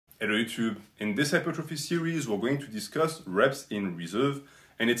Hello YouTube, in this hypertrophy series we're going to discuss reps in reserve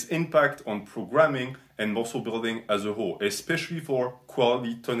and its impact on programming and muscle building as a whole, especially for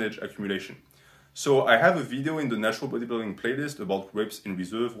quality tonnage accumulation. So I have a video in the natural bodybuilding playlist about reps in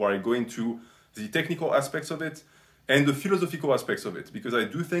reserve where I go into the technical aspects of it and the philosophical aspects of it, because I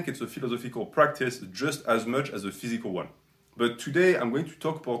do think it's a philosophical practice just as much as a physical one. But today I'm going to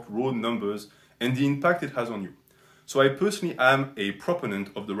talk about raw numbers and the impact it has on you. So I personally am a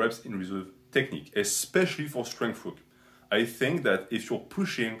proponent of the reps in reserve technique, especially for strength work. I think that if you're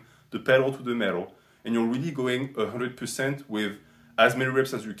pushing the pedal to the metal and you're really going 100% with as many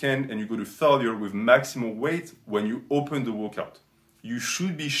reps as you can and you go to failure with maximal weight when you open the workout, you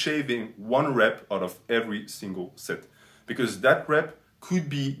should be shaving one rep out of every single set, because that rep could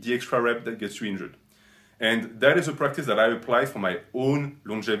be the extra rep that gets you injured. And that is a practice that I apply for my own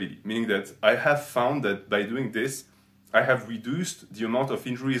longevity, meaning that I have found that by doing this, I have reduced the amount of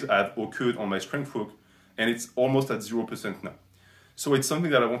injuries that occurred on my strength work, and it's almost at 0% now. So it's something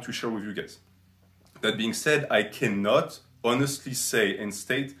that I want to share with you guys. That being said, I cannot honestly say and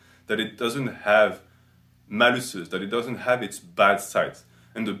state that it doesn't have maluses, that it doesn't have its bad sides.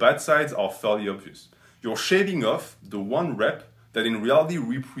 And the bad sides are fairly obvious. You're shaving off the one rep that in reality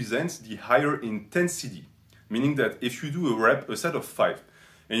represents the higher intensity, meaning that if you do a set of 5,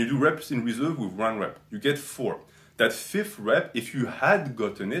 and you do reps in reserve with 1 rep, you get 4. That 5th rep, if you had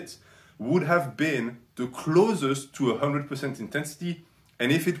gotten it, would have been the closest to 100% intensity,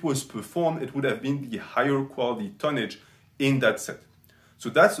 and if it was performed, it would have been the higher quality tonnage in that set. So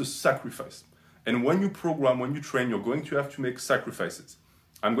that's a sacrifice. And when you program, when you train, you're going to have to make sacrifices.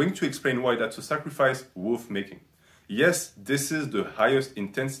 I'm going to explain why that's a sacrifice worth making. Yes, this is the highest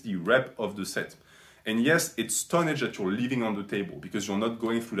intensity rep of the set. And yes, it's tonnage that you're leaving on the table because you're not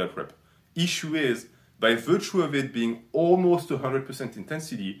going through that rep. Issue is, by virtue of it being almost 100%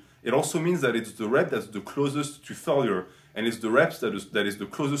 intensity, it also means that it's the rep that's the closest to failure, and it's the reps that is the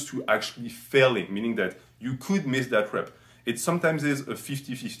closest to actually failing, meaning that you could miss that rep. It sometimes is a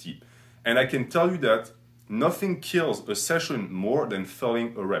 50-50. And I can tell you that nothing kills a session more than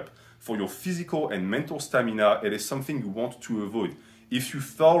failing a rep. For your physical and mental stamina, it is something you want to avoid. If you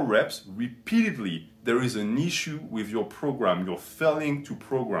fail reps repeatedly, there is an issue with your program. You're failing to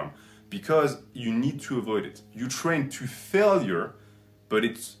program, because you need to avoid it. You train to failure, but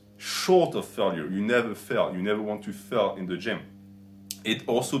it's short of failure. You never fail. You never want to fail in the gym. It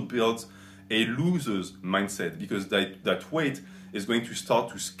also builds a loser's mindset, because that weight is going to start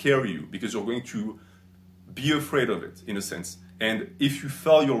to scare you, because you're going to be afraid of it in a sense. And if you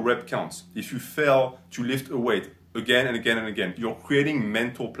fail your rep counts, if you fail to lift a weight again and again and again, you're creating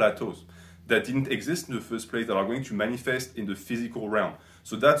mental plateaus that didn't exist in the first place, that are going to manifest in the physical realm.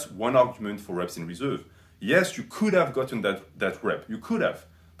 So that's one argument for reps in reserve. Yes, you could have gotten that rep. You could have.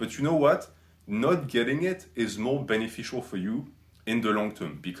 But you know what? Not getting it is more beneficial for you in the long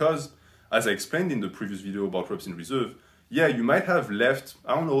term. Because, as I explained in the previous video about reps in reserve, yeah, you might have left,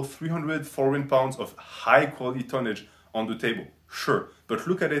 300, 400 pounds of high quality tonnage on the table. Sure. But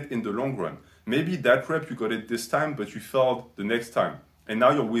look at it in the long run. Maybe that rep, you got it this time, but you failed the next time. And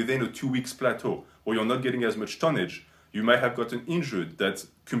now you're within a 2 weeks plateau, or you're not getting as much tonnage. You might have gotten injured that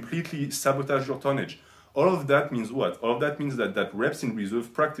completely sabotaged your tonnage. All of that means what? All of that means that that reps in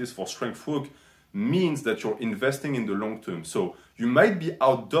reserve practice for strength work means that you're investing in the long term. So you might be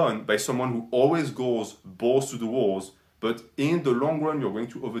outdone by someone who always goes balls to the walls, but in the long run, you're going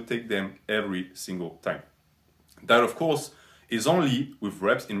to overtake them every single time. That, of course, is only with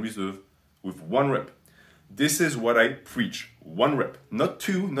reps in reserve with 1 rep. This is what I preach. 1 rep, not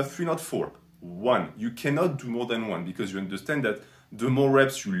 2, not 3, not 4. 1. You cannot do more than 1, because you understand that the more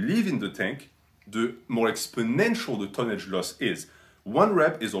reps you leave in the tank, the more exponential the tonnage loss is. 1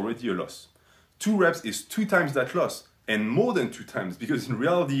 rep is already a loss. 2 reps is 2 times that loss, and more than 2 times, because in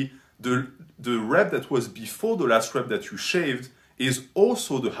reality, the rep that was before the last rep that you shaved is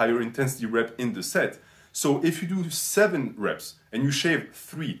also the higher intensity rep in the set. So if you do 7 reps and you shave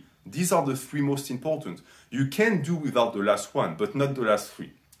 3, these are the 3 most important. You can do without the last one, but not the last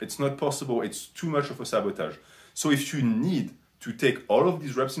 3. It's not possible. It's too much of a sabotage. So if you need to take all of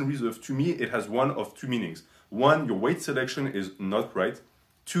these reps in reserve, to me, it has one of 2 meanings. 1, your weight selection is not right.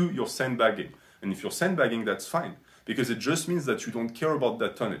 2, you're sandbagging. And if you're sandbagging, that's fine, because it just means that you don't care about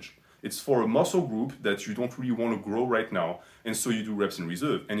that tonnage. It's for a muscle group that you don't really want to grow right now, and so you do reps in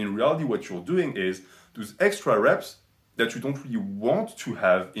reserve. And in reality, what you're doing is those extra reps that you don't really want to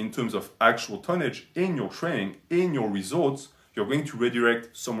have in terms of actual tonnage in your training, in your results, you're going to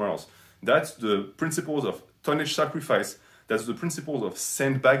redirect somewhere else. That's the principles of tonnage sacrifice. That's the principles of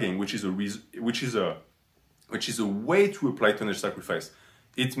sandbagging, which is a way to apply tonnage sacrifice.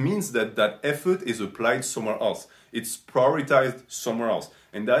 it means that that effort is applied somewhere else. It's prioritized somewhere else.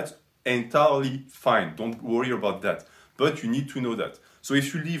 And that's entirely fine. Don't worry about that. But you need to know that. So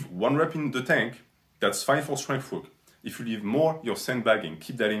if you leave 1 rep in the tank, that's fine for strength work. If you leave more, you're sandbagging.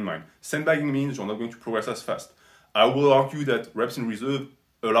 Keep that in mind. Sandbagging means you're not going to progress as fast. I will argue that reps in reserve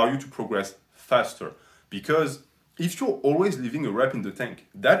allow you to progress faster, because if you're always leaving a rep in the tank,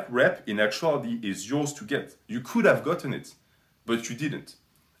 that rep in actuality is yours to get. You could have gotten it, but you didn't.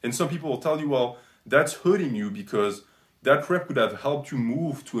 And some people will tell you, well, that's hurting you because that rep would have helped you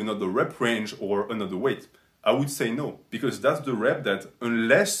move to another rep range or another weight. I would say no, because that's the rep that,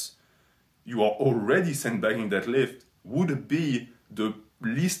 unless you are already sandbagging that lift, would be the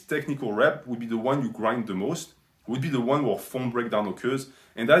least technical rep, would be the one you grind the most, would be the one where form breakdown occurs,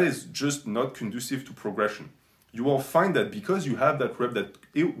 and that is just not conducive to progression. You will find that because you have that rep that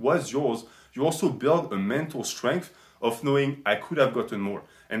it was yours, you also build a mental strength of knowing I could have gotten more.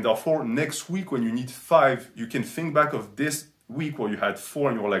 And therefore, next week when you need 5, you can think back of this week where you had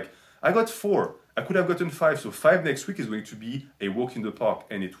 4 and you're like, I got 4, I could have gotten 5, so 5 next week is going to be a walk in the park,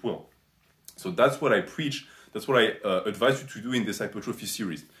 and it will. So that's what I preach, that's what I advise you to do in this hypertrophy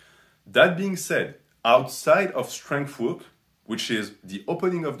series. That being said, outside of strength work, which is the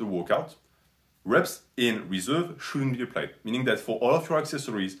opening of the workout, reps in reserve shouldn't be applied. Meaning that for all of your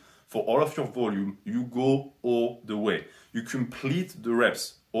accessories, for all of your volume, you go all the way. You complete the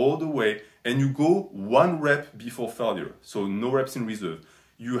reps all the way, and you go 1 rep before failure. So no reps in reserve.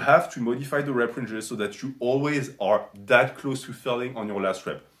 You have to modify the rep ranges so that you always are that close to failing on your last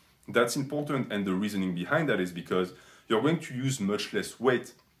rep. That's important, and the reasoning behind that is because you're going to use much less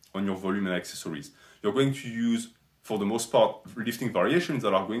weight on your volume and accessories. You're going to use, for the most part, lifting variations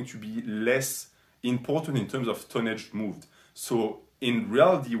that are going to be less important in terms of tonnage moved. So in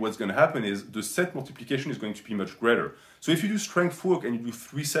reality, what's going to happen is the set multiplication is going to be much greater. So if you do strength work and you do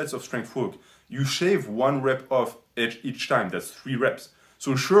 3 sets of strength work, you shave 1 rep off each time. That's 3 reps.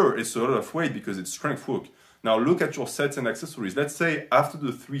 So sure, it's a lot of weight because it's strength work. Now look at your sets and accessories. Let's say after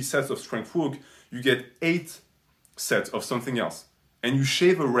the 3 sets of strength work, you get 8 sets of something else, and you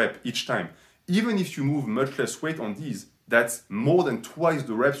shave a rep each time. Even if you move much less weight on these, that's more than twice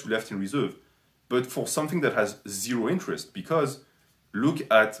the reps you left in reserve. But for something that has 0 interest, because look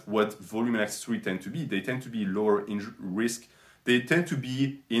at what volume and accessory tend to be. They tend to be lower risk. They tend to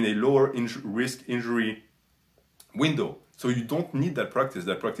be in a lower risk injury window. So you don't need that practice.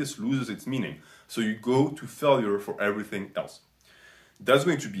 That practice loses its meaning. So you go to failure for everything else. That's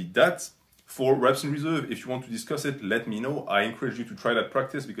going to be that. For reps in reserve, if you want to discuss it, let me know. I encourage you to try that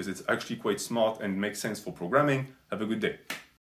practice because it's actually quite smart and makes sense for programming. Have a good day.